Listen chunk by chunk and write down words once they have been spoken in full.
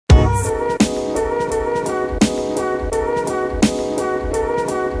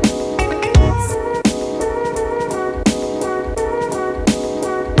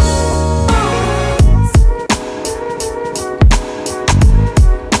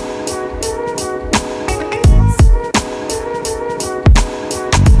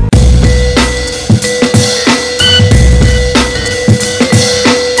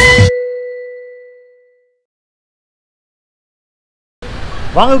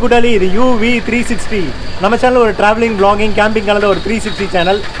வாங்க கூட்டாளி, இது UV360 நம்ம சேனல் ஒரு ட்ராவலிங் vlogging கேம்பிங் கலந்த ஒரு 360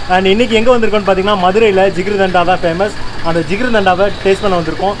 சேனல். அண்ட் இன்றைக்கி எங்கே வந்திருக்கோன்னு பார்த்தீங்கன்னா மதுரையில் ஜிகிர்தண்டா தான் ஃபேமஸ். அந்த ஜிகிர்தண்டாவை டேஸ்ட் பண்ண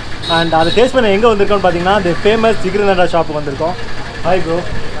வந்திருக்கோம். அண்ட் அதை டேஸ்ட் பண்ண எங்கே வந்திருக்கோன்னு பார்த்தீங்கன்னா அந்த ஃபேமஸ் ஜிகிர்தண்டா ஷாப்புக்கு வந்திருக்கோம். Hi bro.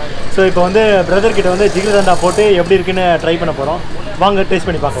 ஸோ இப்போ வந்து பிரதர் கிட்ட வந்து ஜிகிர்தண்டா போட்டு எப்படி இருக்குன்னு ட்ரை பண்ண போகிறோம். வாங்க டேஸ்ட்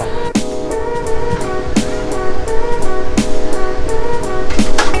பண்ணி பார்க்கலாம்.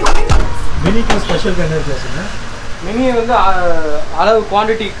 மினிக்கு ஸ்பெஷல் என்ன இருக்குங்க? மினி வந்து அளவு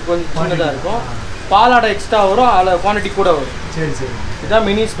குவான்டிட்டி கொஞ்சம் சின்னதாக இருக்கும். பாலாடை எக்ஸ்ட்ரா வரும், அளவு குவான்டிட்டி கூட வரும். சரி சரி, இதுதான்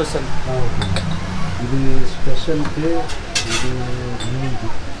மினி ஸ்பெஷல். இது ஸ்பெஷலுக்கு இது மினிக்கு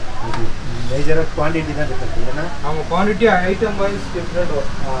இது மேஜராக குவான்டிட்டி தான் இருக்குது. ஏன்னா அவங்க குவான்டிட்டி ஐட்டம் வைஸ் டிஃப்ரெண்ட்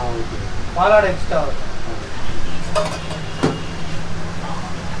வரும். ஓகே. பாலாடை எக்ஸ்ட்ரா வரும்.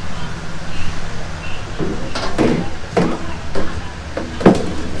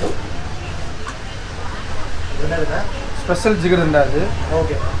 ஸ்பெஷல் ஜிகர்தண்டா அது.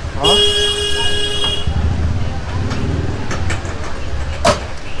 ஓகே.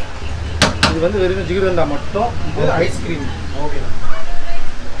 இது வந்து வெறும் ஜிகர்தண்டா மட்டும். இது ஐஸ்கிரீம். ஓகே.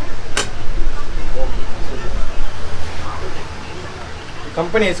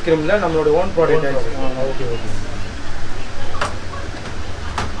 கம்பெனி ஐஸ்கிரீம்ல நம்மளோட own product ice cream. Okay okay.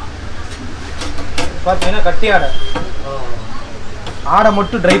 பார்த்தீங்கன்னா கட்டி ஆடை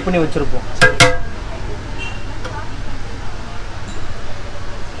மட்டும் ட்ரை பண்ணி வச்சுருப்போம்.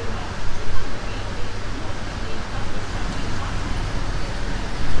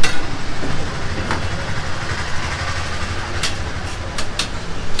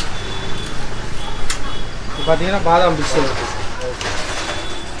 பார்த்தீங்கன்னா பாதாம் பிக்ஸ் இருக்கு.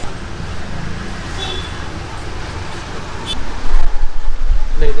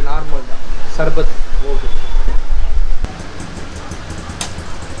 இல்லை, இது நார்மல் தான் சர்பத். ஓகே.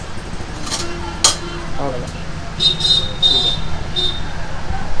 அவ்வளோதான்.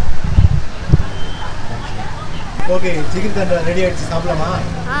 ஓகே, ஜிகிர்தண்டா ரெடி ஆகிடுச்சு. சாப்பிடலாமா?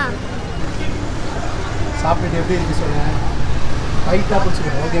 சாப்பிட்டுட்டு எப்படி இருக்கு சொல்லுங்க. டைட்டாக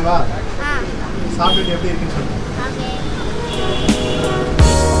பிடிச்சிக்கணும். ஓகேவா? சாப்பிட்டுட்டு எப்படி இருக்குன்னு சொல்லுங்க.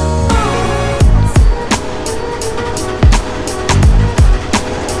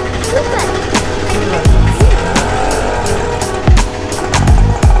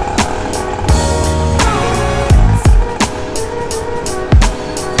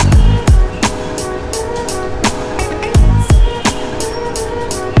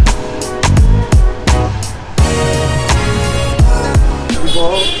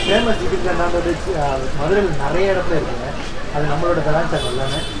 ஃபேமஸ் ஜிகிர்தண்டான்றது மதுரையில் நிறைய இடத்துல இருக்குங்க. அது நம்மளோட கலாச்சாரம்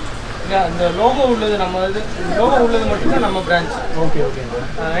எல்லாமே. இந்த லோகோ உள்ளது நம்ம இது லோகோ உள்ளது மட்டும்தான் நம்ம பிரான்ச். Okay okay.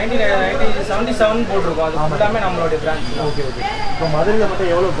 1977 போட்டிருக்கோம். அது எல்லாமே நம்மளுடைய பிரான்ச். Okay okay. இப்போ மதுரையில்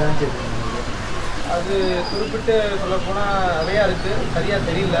மட்டும் எவ்வளோ பிரான்ச் இருக்குது? அது குறிப்பிட்டு சொல்ல போனால் நிறையா இருக்குது, சரியாக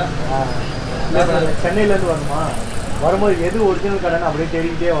தெரியல. சென்னையிலேருந்து வரணுமா? வரும்போது எது ஒரிஜினல் கடைன்னு அப்படியே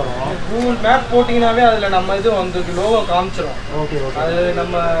தேடிக்கிட்டே வரும். கூகுள் மேப் போட்டிங்கனாவே அதில் நம்ம இது வந்து லோகோ காமிச்சிடும். Okay okay. அது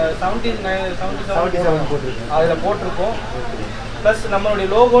நம்ம 77 போட்டிருக்கோம், அதில் போட்டிருக்கோம். ப்ளஸ் நம்மளுடைய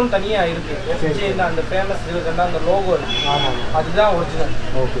லோகோன்னு தனியாக இருக்குது. அந்த ஃபேமஸ் ஜிகர்தண்டா அந்த லோகோ இருக்குது. ஆமாம், அதுதான் ஒரிஜினல்.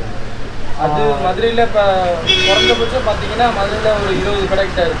 ஓகே. அது மதுரையில் இப்போ குறைஞ்சபட்சம் பார்த்தீங்கன்னா மதுரையில் ஒரு 20 கடை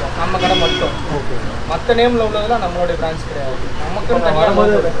கிட்ட இருக்கும். நம்ம கடை மட்டும். ஓகே. மற்ற நேமில் உள்ளதெல்லாம் நம்மளுடைய பிரான்ச் கிடையாது. நமக்கு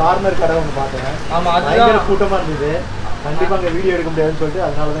வரும்போது கார்னர் கடை ஒன்று பார்த்தேன். ஆமாம், அதுதான் கூட்டமாக இருந்தது. கண்டிப்பாக அங்கே வீடியோ எடுக்க முடியாதுன்னு சொல்லிட்டு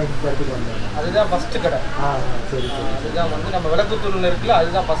அதனால தான் இந்த இடத்துக்கு வந்தேன். அதுதான் ஃபஸ்ட்டு கடை. சரி சரி. அதுதான் வந்து நம்ம விளக்குத்தூரில் இருக்குல்ல,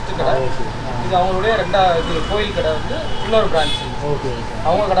 அதுதான் ஃபஸ்ட்டு கடை. இது அவங்களுடைய ரெண்டாவது கோயில் கடை வந்து இன்னொரு பிரான்ச். ஓகே.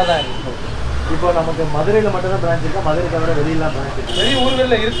 அவங்க கடை தான் இருக்குது. இப்போ நமக்கு மதுரையில் மட்டும்தான் பிரான்ச் இருக்கா? மதுரை தவிர வெளியெல்லாம் பிரான்ச் இருக்குது? வெளி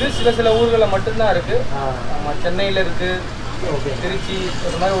ஊர்களில் இருக்குது, சில ஊர்களில் மட்டும்தான் இருக்குது. நம்ம சென்னையில் இருக்குது. ஓகே. திருச்சி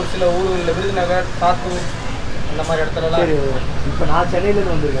இந்த மாதிரி ஒரு சில ஊர்களில், விருதுநகர், சாத்தூர் அந்த மாதிரி இடத்துலலாம். சரி. இப்போ நான்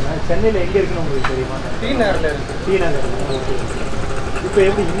சென்னையிலேருந்து வந்திருக்கேன். சென்னையில் எங்கே இருக்குன்னு உங்களுக்கு தெரியுமா? டி நகரில் இருக்குது. டி நகர். ஓகே. இப்போ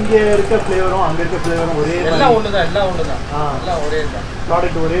எப்படி இங்கே இருக்க ஃப்ளேவரும் அங்கே இருக்க ஃப்ளேவரும் ஒரே? எல்லாம் ஒன்று தான். எல்லாம் ஒரே தான்.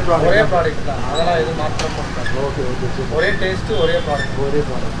 ப்ராடக்ட் ஒரே ப்ராடக்ட் தான். அதெல்லாம் எதுவும் மாற்றம் பண்ணலாம். Okay okay. ஒரே டேஸ்ட்டு, ஒரே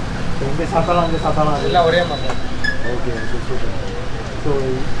ப்ராடக்ட். எங்கே சாப்பிட்டாலும் அங்கே சாப்பிட்டாலும் எல்லாம் ஒரே மாதிரி தான். Okay okay, super. ஸோ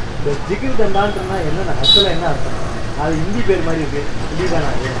இந்த ஜிகிர்தண்டான்றனா என்னென்ன ஆக்சுவலாக என்ன அர்த்தம்? அது ஹிந்தி பேர் மாதிரி இருக்குது. ஹிந்தி தானே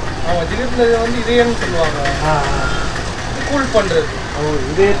அது? ஆமாம், ஜிகிர்தண்டா வந்து இதயம்னு சொல்லுவாங்க. கூல் பண்ணுறது.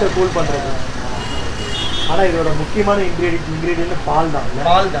 இதயத்தை கூல் பண்ணுறது. ஆனால் இதோட முக்கியமான இன்க்ரீடியன்ட் பால் தான்.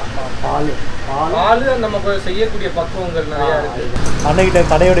 பால் நம்ம செய்யக்கூடிய பக்குவங்கள் நிறையா இருக்குது. அன்னைக்கிட்ட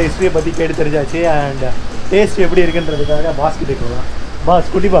கடையோட ஹிஸ்ட்ரியை பற்றி கேட்டு தெரிஞ்சாச்சு. அண்ட் டேஸ்ட் எப்படி இருக்குன்றதுக்காக பாஸ் கிட்டே போகலாம்.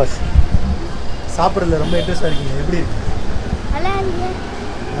 பாஸ், குட்டி பாஸ், சாப்பிட்றதுல ரொம்ப இன்ட்ரெஸ்டாக இருக்கீங்க. எப்படி இருக்கு?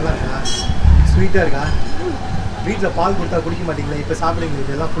 நல்லா இருக்கா? ஸ்வீட்டாக இருக்கா? வீட்டில் பால் கொடுத்தா குடிக்க மாட்டீங்களா? இப்போ சாப்பிடுங்க.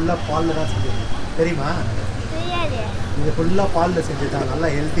 இதெல்லாம் ஃபுல்லாக பாலில் தான் சாப்பிடுங்க. தெரியுமா? இது ஃபுல்லாக பாலில் செஞ்சுதான், நல்லா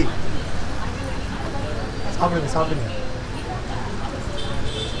ஹெல்த்தி. சாப்பிடுங்க சாப்பிடுங்க.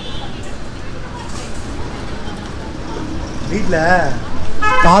 வீட்டில்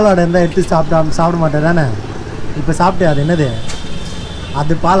பாலாடை இருந்தால் எடுத்து சாப்பிட மாட்டேன் தானே? இப்போ சாப்பிட்டேன். அது என்னது?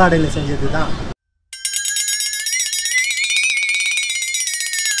 அது பாலாடையில் செஞ்சது தான்.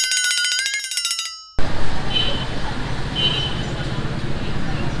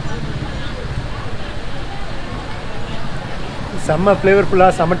 செம்ம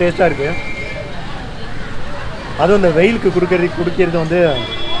ஃப்ளேவர்ஃபுல்லாக செம்ம டேஸ்ட்டாக இருக்குது. அதுவும் இந்த வெயிலுக்கு குடிக்கிறது வந்து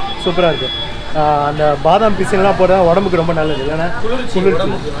சூப்பராக இருக்குது. அந்த பாதாம் பிசின்லாம் போட்டால் உடம்புக்கு ரொம்ப நல்லது இல்லைன்னா? குளிர்ச்சி,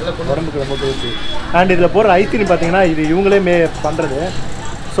 உடம்புக்கு ரொம்ப குளிர்ச்சி. அண்ட் இதில் போடுற ஐஸ்கிரீம் பார்த்தீங்கன்னா இது இவங்களே பண்ணுறது.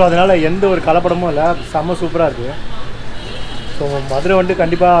 ஸோ அதனால் எந்த ஒரு கலப்படமும் இல்லை, செம்ம சூப்பராக இருக்குது. ஸோ மதுரை வந்து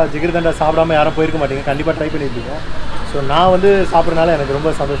கண்டிப்பாக ஜிகிர்தண்டா சாப்பிடாமல் யாரும் போயிருக்க மாட்டீங்க, கண்டிப்பாக ட்ரை பண்ணியிருப்பீங்க. ஸோ நான் வந்து சாப்பிட்றதுனால எனக்கு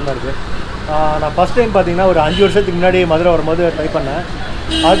ரொம்ப சந்தோஷமாக இருக்குது. நான் ஃபஸ்ட் டைம் பார்த்தீங்கன்னா ஒரு 5 வருஷத்துக்கு முன்னாடி மதுரை வரும்போது ட்ரை பண்ணேன்.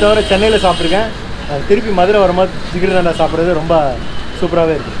 அது தவிர சென்னையில் சாப்பிட்ருக்கேன். திருப்பி மதுரை வரும்போது ஜிகிர்தண்டா சாப்பிட்றது ரொம்ப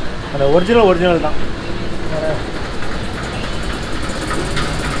சூப்பராகவே இருக்குது. அந்த ஒரிஜினல் தான்.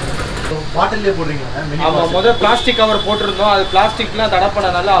 பாட்டிலே போடுறீங்களா? ஆமாம், முதல்ல பிளாஸ்டிக் கவர் போட்டிருந்தோம். அது பிளாஸ்டிக்லாம் தடை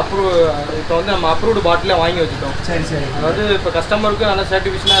பண்ணனால இப்போ வந்து நம்ம அப்ரூவ்டு பாட்டிலே வாங்கி வச்சுட்டோம். சரி சரி. அதாவது இப்போ கஸ்டமருக்கு நல்ல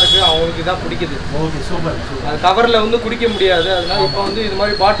சர்டிஃபிகேஷனாக இருக்குது, அவங்களுக்கு தான் பிடிக்குது. Okay, super. அது கவரில் வந்து குடிக்க முடியாது, அதனால இப்போ வந்து இது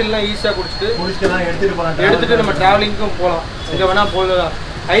மாதிரி பாட்டில்லாம் ஈஸியாக எடுத்துகிட்டு நம்ம ட்ராவலிங்க்கும் போகலாம், எங்கே வேணால் போகலாம்.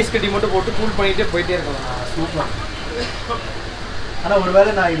 ஐஸ் கட்டி மட்டும் போட்டு கூல் பண்ணிகிட்டே போயிட்டே இருக்கலாம். சூப்பர். ஆனால் ஒரு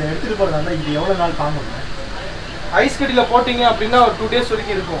வேளை நான் இதை எடுத்துகிட்டு போகிறதா இது எவ்வளோ நாள் தாங்குங்க? ஐஸ் கட்டியில் போட்டிங்க அப்படின்னா ஒரு 2 days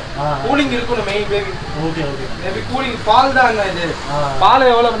வரைக்கும் இருக்கும். கூலிங் இருக்கும் main baby. Okay okay. Maybe cooling பால் தாங்க இது. பாலை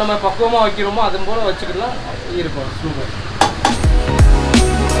எவ்வளோ நம்ம பக்குவமாக வைக்கிறோமோ அது போல் வச்சுக்கலாம் இருக்கும். சூப்பர்.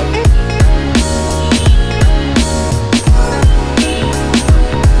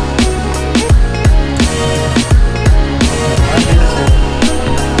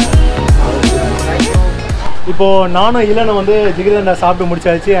 இப்போது நானும் இளனும் வந்து ஜிகிர்தண்டா சாப்பிட்டு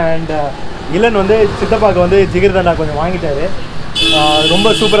முடிச்சாச்சு. அண்ட் இளன் வந்து சித்தப்பாவுக்கு வந்து ஜிகிர்தண்டா கொஞ்சம் வாங்கிட்டாரு. ரொம்ப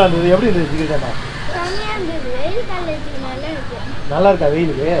சூப்பராக இருந்தது. எப்படி இருந்தது ஜிகிர்தண்டா? நல்லா இருக்கா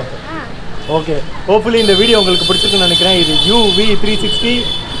வெயிலுக்கு? ஓகே, ஹோப்ஃபுல்லி இந்த வீடியோ உங்களுக்கு பிடிச்சிருக்குன்னு நினைக்கிறேன். இது UV360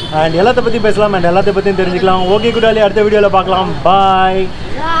 அண்ட் எல்லாத்த பற்றி பேசலாம் அண்ட் எல்லாத்த பற்றியும் தெரிஞ்சுக்கலாம். ஓகே குடாலி, அடுத்த வீடியோவில் பார்க்கலாம். பாய்.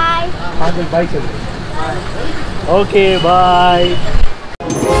 பாய் சொல்லு. ஓகே, பாய்.